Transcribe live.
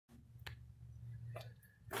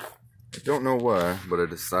Don't know why, but I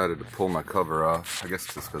decided to pull my cover off. I guess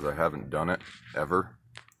just because I haven't done it ever.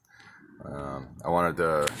 I wanted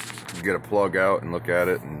to get a plug out and look at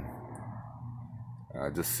it and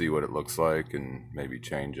just see what it looks like and maybe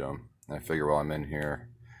change them. And I figure while I'm in here,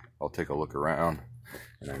 I'll take a look around.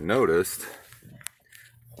 And I noticed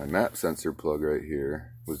my map sensor plug right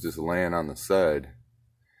here was just laying on the side.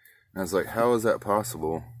 And I was like, how is that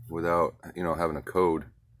possible without, having a code?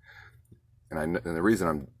 And the reason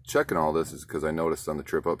I'm checking all this is because I noticed on the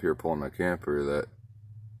trip up here pulling my camper that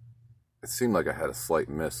it seemed like I had a slight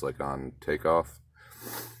miss, like on takeoff.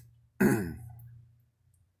 So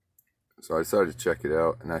I decided to check it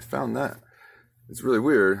out, and I found that. It's really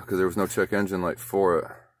weird because there was no check engine light for it.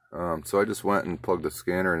 So I just went and plugged the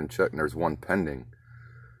scanner and checked, and there's one pending,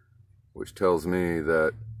 which tells me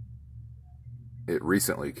that it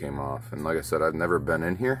recently came off. And like I said, I've never been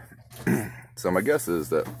in here. So my guess is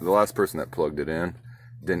that the last person that plugged it in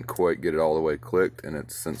didn't quite get it all the way clicked, and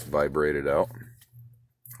it's since vibrated out.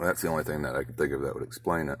 Well, that's the only thing that I could think of that would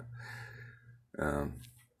explain it.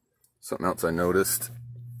 Something else I noticed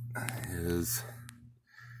is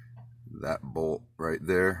that bolt right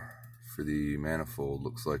there for the manifold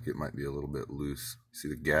looks like it might be a little bit loose. See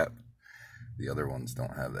the gap? The other ones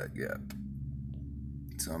don't have that gap.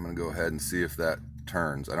 So I'm going to go ahead and see if that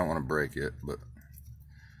turns. I don't want to break it, but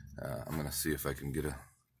I'm going to see if I can get a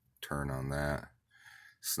turn on that.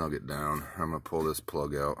 Snug it down. I'm going to pull this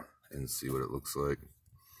plug out and see what it looks like.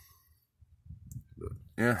 But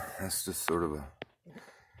yeah, that's just sort of a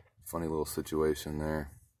funny little situation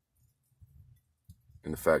there.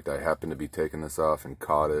 And the fact I happened to be taking this off and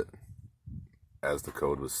caught it as the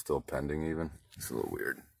code was still pending even. It's a little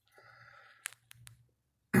weird.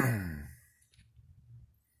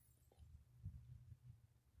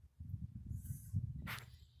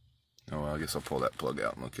 Oh, well, I guess I'll pull that plug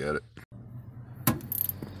out and look at it.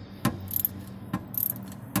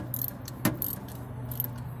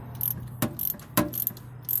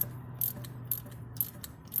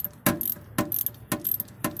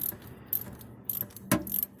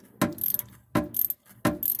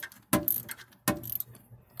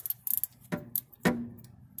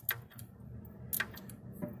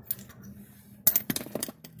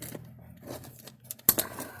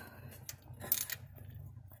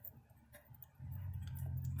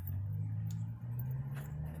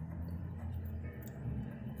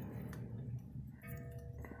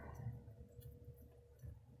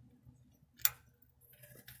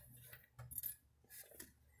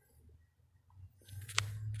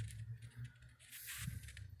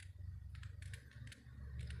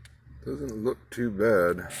 Doesn't look too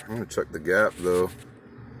bad. I'm gonna check the gap though.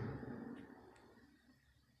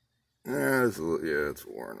 Yeah, it's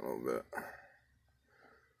worn a little bit.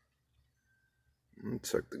 I'm gonna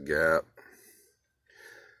check the gap.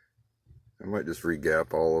 I might just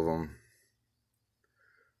re-gap all of them.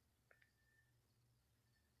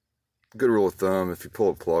 Good rule of thumb: if you pull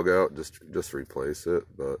a plug out, just replace it.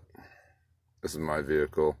 But this is my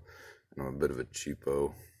vehicle, and I'm a bit of a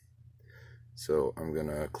cheapo. So I'm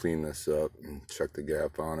gonna clean this up and check the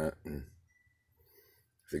gap on it, and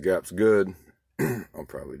if the gap's good, I'll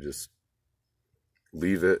probably just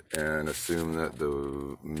leave it and assume that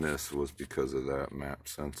the miss was because of that map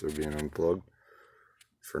sensor being unplugged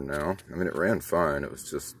for now. I mean, it ran fine. It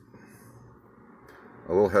was just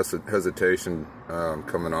a little hesitation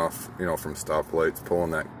coming off, from stoplights,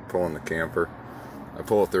 pulling the camper. I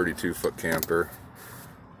pull a 32-foot camper.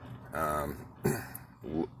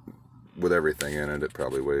 With everything in it, it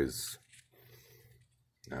probably weighs,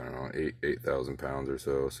 I don't know, 8,000 pounds or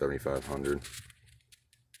so, 7,500.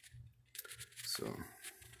 So,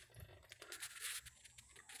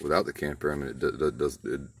 without the camper, I mean,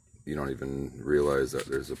 you don't even realize that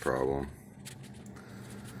there's a problem.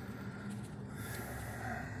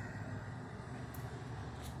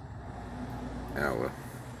 Yeah, well.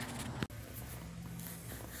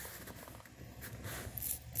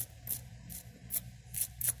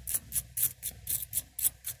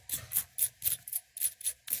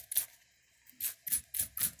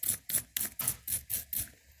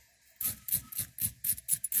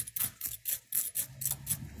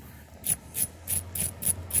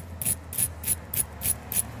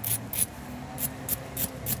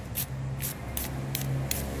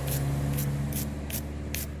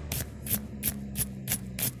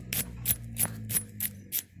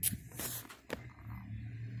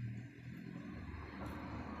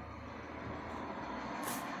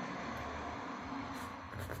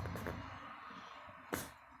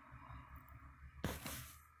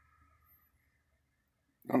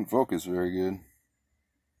 Doesn't focus very good.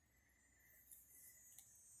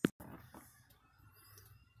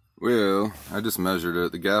 Well, I just measured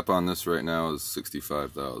it. The gap on this right now is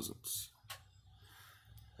 65 thousandths.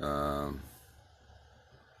 But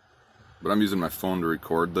I'm using my phone to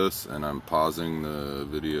record this, and I'm pausing the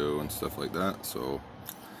video and stuff like that, so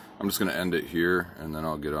I'm just going to end it here, and then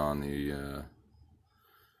I'll get on the,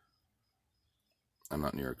 I'm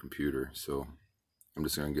not near a computer, so I'm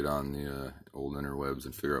just going to get on the old interwebs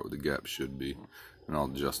and figure out what the gap should be, and I'll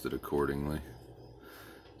adjust it accordingly.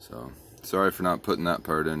 So, sorry for not putting that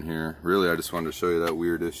part in here. Really, I just wanted to show you that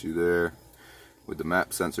weird issue there with the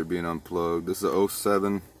map sensor being unplugged. This is a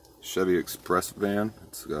 07 Chevy Express van.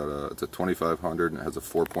 It's got it's a 2500 and it has a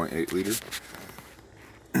 4.8 liter.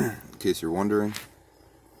 In case you're wondering.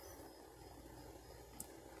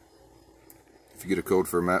 If you get a code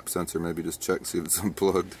for a map sensor, maybe just check, see if it's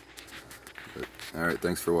unplugged. Alright,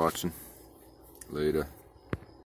 thanks for watching. Later.